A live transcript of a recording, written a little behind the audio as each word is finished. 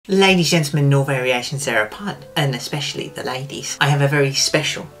Ladies, gentlemen, and all variations thereupon, and especially the ladies, I have a very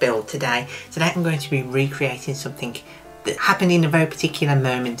special build today. Today I'm going to be recreating something that happened in a very particular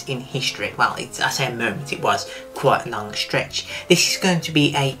moment in history. Well, I say a moment, it was quite a long stretch. This is going to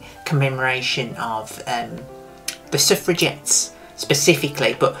be a commemoration of the suffragettes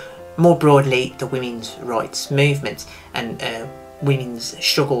specifically, but more broadly the women's rights movement and women's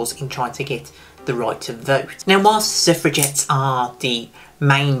struggles in trying to get the right to vote. Now, whilst suffragettes are the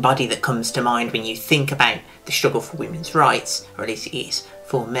main body that comes to mind when you think about the struggle for women's rights, or at least it is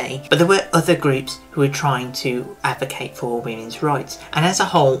for me, but there were other groups who were trying to advocate for women's rights, and as a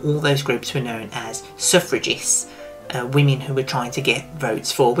whole all those groups were known as suffragists, women who were trying to get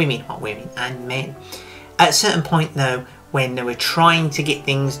votes for women, or women and men. At a certain point though, when they were trying to get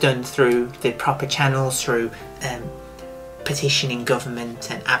things done through the proper channels, through petitioning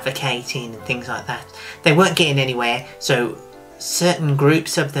government and advocating and things like that, they weren't getting anywhere, so certain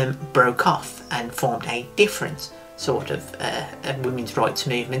groups of them broke off and formed a different sort of women's rights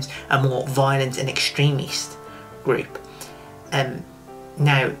movement, a more violent and extremist group.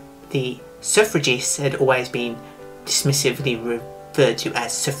 Now, the suffragists had always been dismissively referred to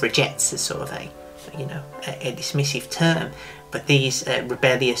as suffragettes, as sort of a dismissive term, but these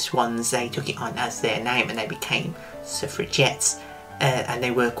rebellious ones, they took it on as their name and they became suffragettes. And they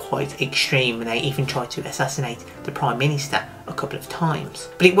were quite extreme, and they even tried to assassinate the Prime Minister a couple of times.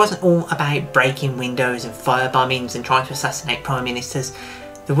 But it wasn't all about breaking windows and firebombings and trying to assassinate Prime Ministers.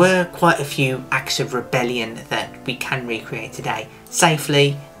 There were quite a few acts of rebellion that we can recreate today,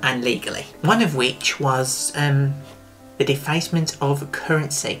 safely and legally. One of which was the defacement of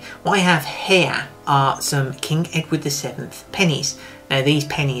currency. What I have here are some King Edward VII pennies. Now, these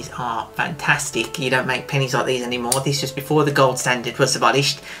pennies are fantastic. You don't make pennies like these anymore. This was before the gold standard was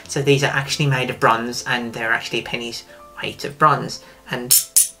abolished. So these are actually made of bronze, and they're actually pennies weight of bronze. And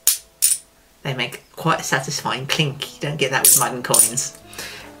they make quite a satisfying clink. You don't get that with modern coins.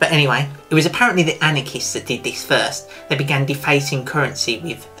 But anyway, it was apparently the anarchists that did this first. They began defacing currency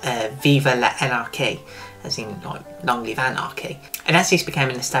with Viva la Anarchie, as in like long live anarchy. And as this became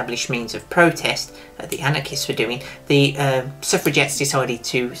an established means of protest that the anarchists were doing, the suffragettes decided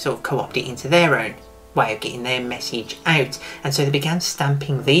to sort of co-opt it into their own way of getting their message out, and so they began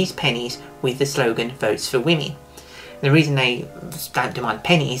stamping these pennies with the slogan "Votes for Women." And the reason they stamped them on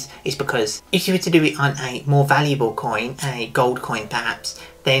pennies is because if you were to do it on a more valuable coin, a gold coin perhaps,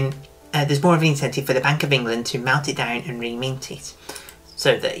 then there's more of an incentive for the Bank of England to melt it down and remint it,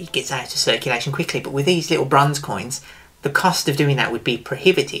 so that it gets out of circulation quickly. But with these little bronze coins, the cost of doing that would be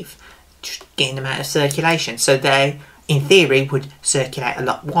prohibitive, just getting them out of circulation. So they, in theory, would circulate a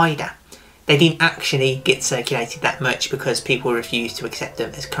lot wider. They didn't actually get circulated that much because people refused to accept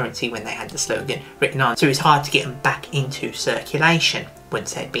them as currency when they had the slogan written on. So it was hard to get them back into circulation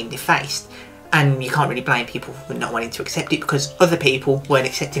once they'd been defaced. And you can't really blame people for not wanting to accept it, because other people weren't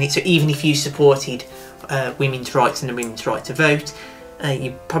accepting it. So even if you supported women's rights and the women's right to vote,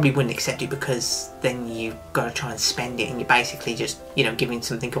 you probably wouldn't accept it, because then you've got to try and spend it, and you're basically just, giving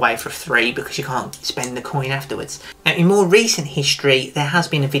something away for free because you can't spend the coin afterwards. Now, in more recent history, there has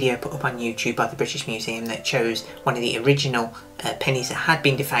been a video put up on YouTube by the British Museum that shows one of the original pennies that had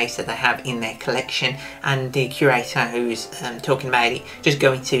been defaced that they have in their collection, and the curator who's talking about it just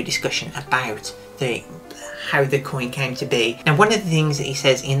go into discussion about how the coin came to be. Now, one of the things that he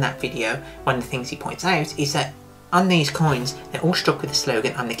says in that video, one of the things he points out, is that on these coins, they're all struck with the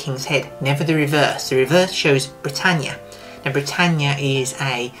slogan on the king's head, never the reverse. The reverse shows Britannia. Now, Britannia is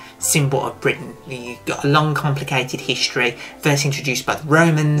a symbol of Britain. You've got a long, complicated history, first introduced by the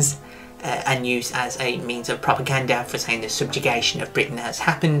Romans and used as a means of propaganda for saying the subjugation of Britain has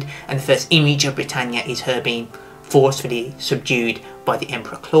happened, and the first image of Britannia is her being forcefully subdued by the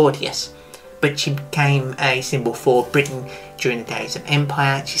Emperor Claudius. But she became a symbol for Britain during the days of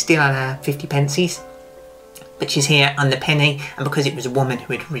empire. She's still on our 50 pences. But she's here on the penny, and because it was a woman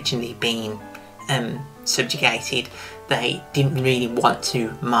who had originally been subjugated, they didn't really want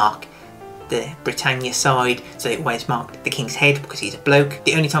to mark the Britannia side, so they always marked the king's head because he's a bloke.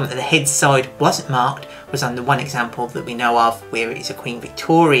 The only time that the head side wasn't marked was on the one example that we know of where it is a Queen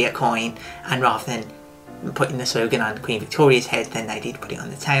Victoria coin, and rather than putting the slogan on Queen Victoria's head, then they did put it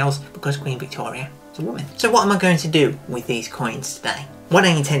on the tails because Queen Victoria is a woman. So what am I going to do with these coins today? What I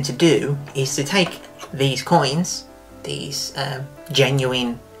intend to do is to take these coins, these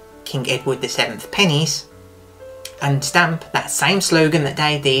genuine King Edward VII pennies, and stamp that same slogan that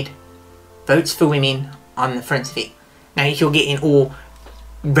they did, "Votes for Women," on the front of it. Now, if you're getting all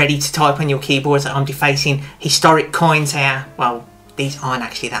ready to type on your keyboards that I'm defacing historic coins here, well, these aren't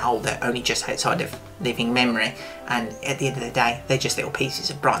actually that old, they're only just outside of living memory, and at the end of the day they're just little pieces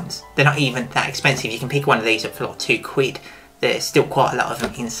of bronze. They're not even that expensive. You can pick one of these up for like £2. There's still quite a lot of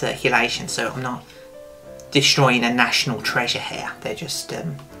them in circulation, so I'm not destroying a national treasure here. They're just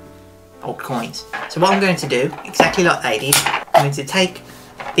old coins. So what I'm going to do, exactly like they did, I'm going to take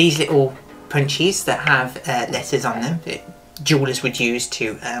these little punches that have letters on them that jewellers would use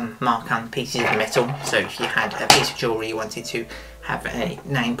to mark on pieces of metal. So if you had a piece of jewellery you wanted to have a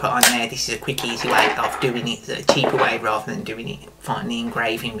name put on there, this is a quick easy way of doing it, a cheaper way rather than doing it finely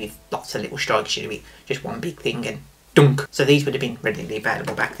engraving with lots of little strikes. You do it just one big thing and dunk. So these would have been readily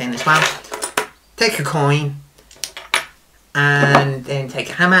available back then as well. Take a coin and then take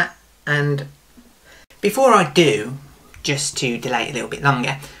a hammer, and before I do, just to delay it a little bit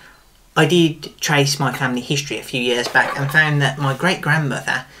longer, I did trace my family history a few years back and found that my great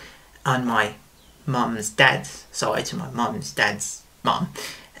grandmother on my mum's dad's side, so my mum's dad's mum,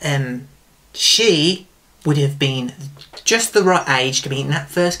 she would have been just the right age to be in that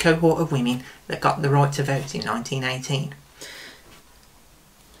first cohort of women that got the right to vote in 1918.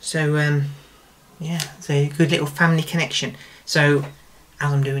 So yeah, it's a good little family connection. So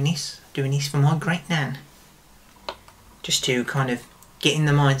as I'm doing this for my great nan, just to kind of get in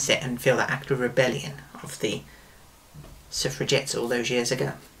the mindset and feel that act of rebellion of the suffragettes all those years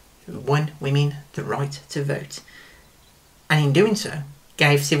ago, who won women the right to vote, and in doing so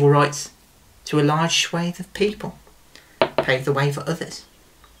gave civil rights to a large swathe of people, paved the way for others.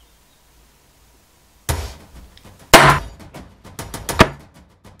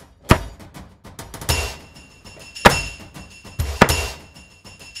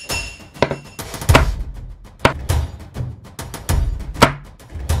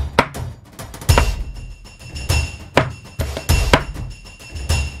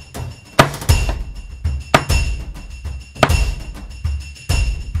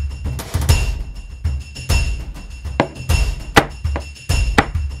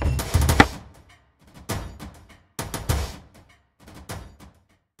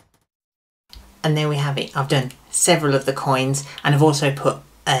 And there we have it. I've done several of the coins, and I've also put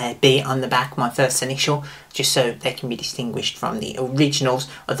a B on the back, my first initial, just so they can be distinguished from the originals,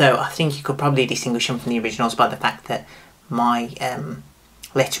 although I think you could probably distinguish them from the originals by the fact that my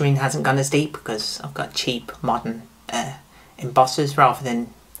lettering hasn't gone as deep, because I've got cheap modern embossers rather than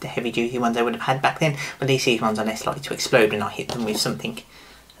the heavy duty ones I would have had back then. But these ones are less likely to explode when I hit them with something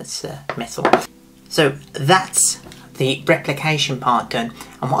that's metal. So that's the replication part done,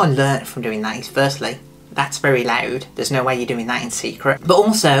 and what I learnt from doing that is, firstly, that's very loud, there's no way you're doing that in secret, but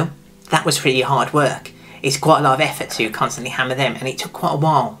also that was pretty hard work. It's quite a lot of effort to constantly hammer them, and it took quite a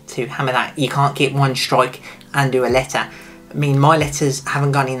while to hammer that. You can't get one strike and do a letter. I mean, my letters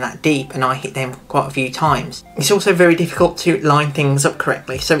haven't gone in that deep and I hit them quite a few times. It's also very difficult to line things up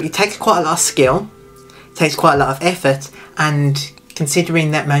correctly, so it takes quite a lot of skill, it takes quite a lot of effort, and considering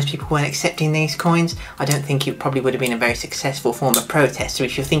that most people weren't accepting these coins, I don't think it probably would have been a very successful form of protest. So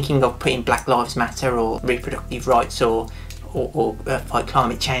if you're thinking of putting Black Lives Matter or reproductive rights or fight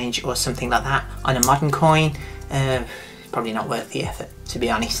climate change or something like that on a modern coin, probably not worth the effort, to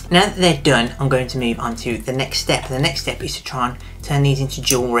be honest. Now that they're done, I'm going to move on to the next step. The next step is to try and turn these into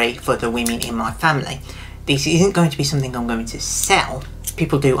jewellery for the women in my family. This isn't going to be something I'm going to sell.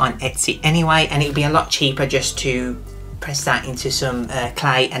 People do on Etsy anyway, and it'd be a lot cheaper just to press that into some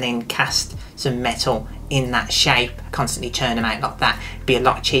clay and then cast some metal in that shape, constantly churn them out like that. It'd be a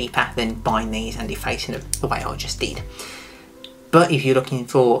lot cheaper than buying these and defacing them the way I just did. But if you're looking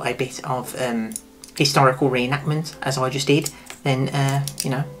for a bit of historical reenactment, as I just did, then you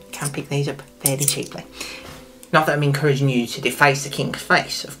know, you can pick these up fairly cheaply. Not that I'm encouraging you to deface the king's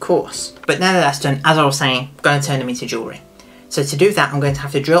face, of course, but now that that's done, as I was saying, I'm going to turn them into jewellery. So to do that, I'm going to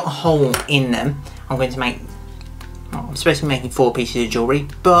have to drill a hole in them. I'm going to make, well, I'm supposed to be making 4 pieces of jewellery,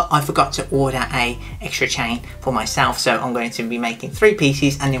 but I forgot to order a extra chain for myself, so I'm going to be making 3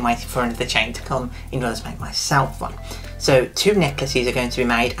 pieces and then waiting for another chain to come in order to make myself one. So 2 necklaces are going to be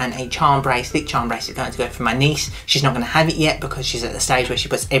made, and a charm bracelet. Charm bracelet is going to go for my niece. She's not going to have it yet because she's at the stage where she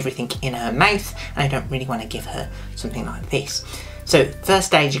puts everything in her mouth, and I don't really want to give her something like this. So first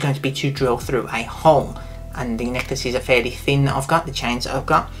stage is going to be to drill through a hole, and the necklaces are fairly thin that I've got, the chains that I've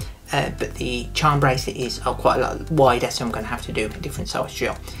got, but the charm bracelet is quite a lot wider, so I'm going to have to do a different size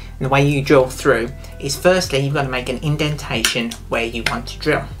drill. And the way you drill through is, firstly, you've got to make an indentation where you want to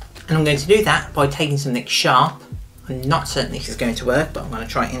drill. And I'm going to do that by taking something sharp. I'm not certain this is going to work, but I'm going to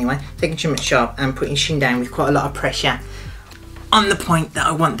try it anyway. Taking something sharp and putting shin down with quite a lot of pressure on the point that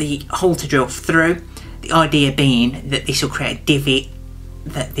I want the hole to drill through. The idea being that this will create a divot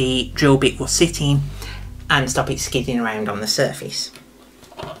that the drill bit will sit in and stop it skidding around on the surface.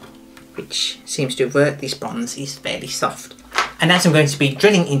 which seems to have worked. This bronze is fairly soft. And as I'm going to be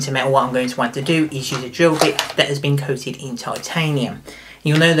drilling into metal, what I'm going to want to do is use a drill bit that has been coated in titanium.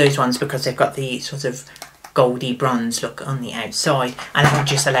 You'll know those ones because they've got the sort of goldy bronze look on the outside, and that will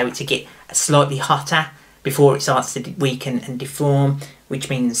just allow it to get slightly hotter before it starts to weaken and deform, which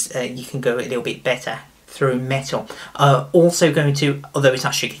means you can go a little bit better through metal. Also going to, although it's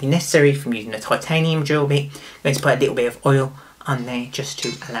not strictly necessary from using a titanium drill bit, I'm going to put a little bit of oil on there just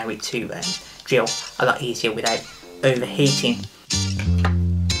to allow it to drill a lot easier without overheating.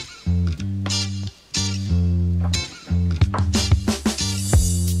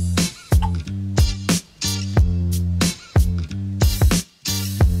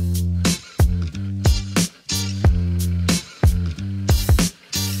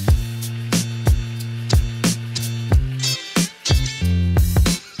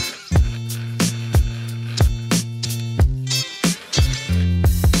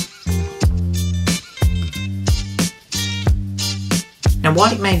 Now,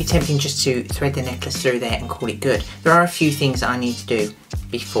 while it may be tempting just to thread the necklace through there and call it good, there are a few things that I need to do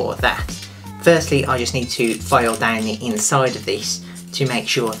before that. Firstly, I just need to file down the inside of this to make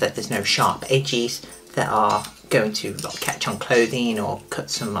sure that there's no sharp edges that are going to catch on clothing or cut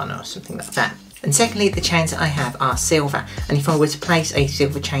someone or something like that. And secondly, the chains that I have are silver, and if I were to place a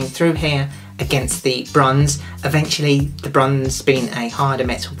silver chain through here against the bronze, eventually the bronze being a harder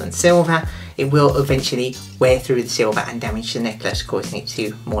metal than silver, it will eventually wear through the silver and damage the necklace, causing it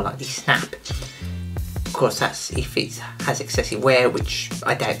to more likely snap. Of course, that's if it has excessive wear, which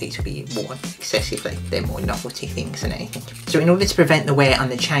I doubt these will be worn excessively. They're more novelty things than anything. So in order to prevent the wear on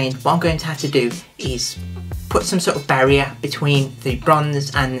the chain, what I'm going to have to do is put some sort of barrier between the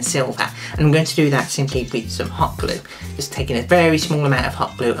bronze and the silver, and I'm going to do that simply with some hot glue. Just taking a very small amount of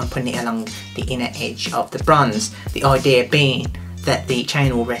hot glue and putting it along the inner edge of the bronze. The idea being that the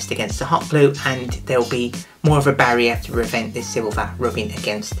chain will rest against the hot glue and there'll be more of a barrier to prevent the silver rubbing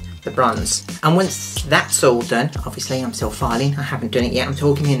against the bronze. And once that's all done, obviously I'm still filing, I haven't done it yet, I'm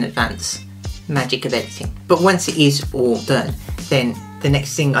talking in advance, magic of editing. But once it is all done, then the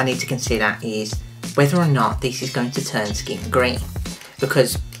next thing I need to consider is whether or not this is going to turn skin green.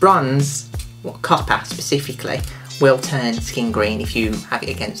 Because bronze, or copper specifically, will turn skin green if you have it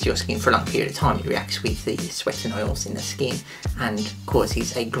against your skin for a long period of time. It reacts with the sweat and oils in the skin and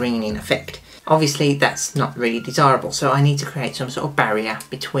causes a greening effect. Obviously that's not really desirable, so I need to create some sort of barrier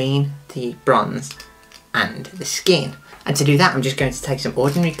between the bronze and the skin. And to do that, I'm just going to take some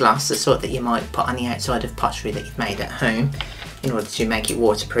ordinary glass, the sort that you might put on the outside of pottery that you've made at home, in order to make it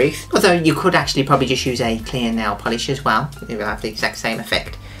waterproof. Although you could actually probably just use a clear nail polish as well, it will have the exact same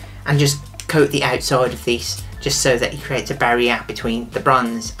effect. And just coat the outside of this just so that it creates a barrier between the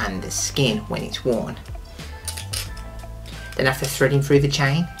bronze and the skin when it's worn. Then after threading through the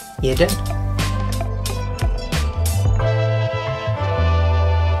chain, you're done.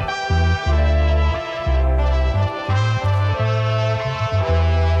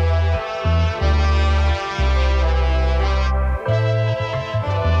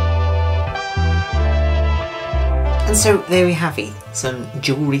 And so there we have it, some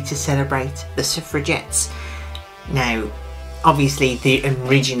jewellery to celebrate the suffragettes. Now, obviously the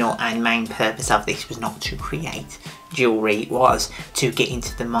original and main purpose of this was not to create jewellery, it was to get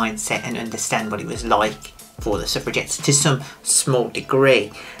into the mindset and understand what it was like for the suffragettes to some small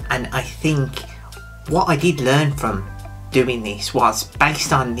degree. And I think what I did learn from doing this was,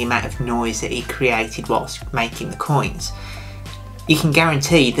 based on the amount of noise that it created whilst making the coins, you can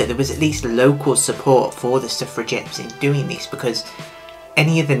guarantee that there was at least local support for the suffragettes in doing this, because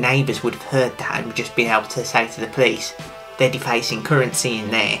any of the neighbours would have heard that and would just been able to say to the police, they're defacing currency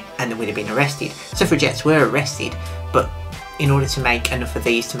in there, and they would have been arrested. Suffragettes were arrested, but in order to make enough of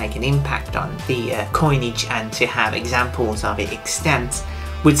these to make an impact on the coinage and to have examples of it extant,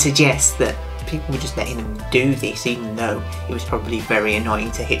 would suggest that people were just letting them do this, even though it was probably very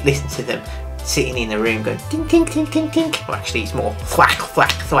annoying to listen to them sitting in the room going tink tink tink tink tink. Well, actually it's more thwack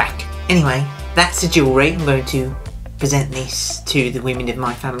thwack thwack. Anyway, that's the jewellery. I'm going to present this to the women of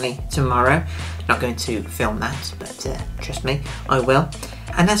my family tomorrow. Not going to film that, but trust me, I will.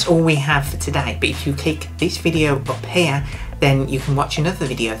 And that's all we have for today. But if you click this video up here, then you can watch another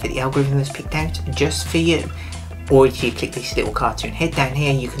video that the algorithm has picked out just for you. Or if you click this little cartoon head down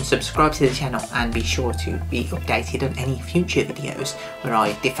here, you can subscribe to the channel and be sure to be updated on any future videos where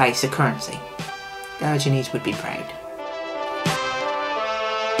I deface a currency. The Diogenes would be proud.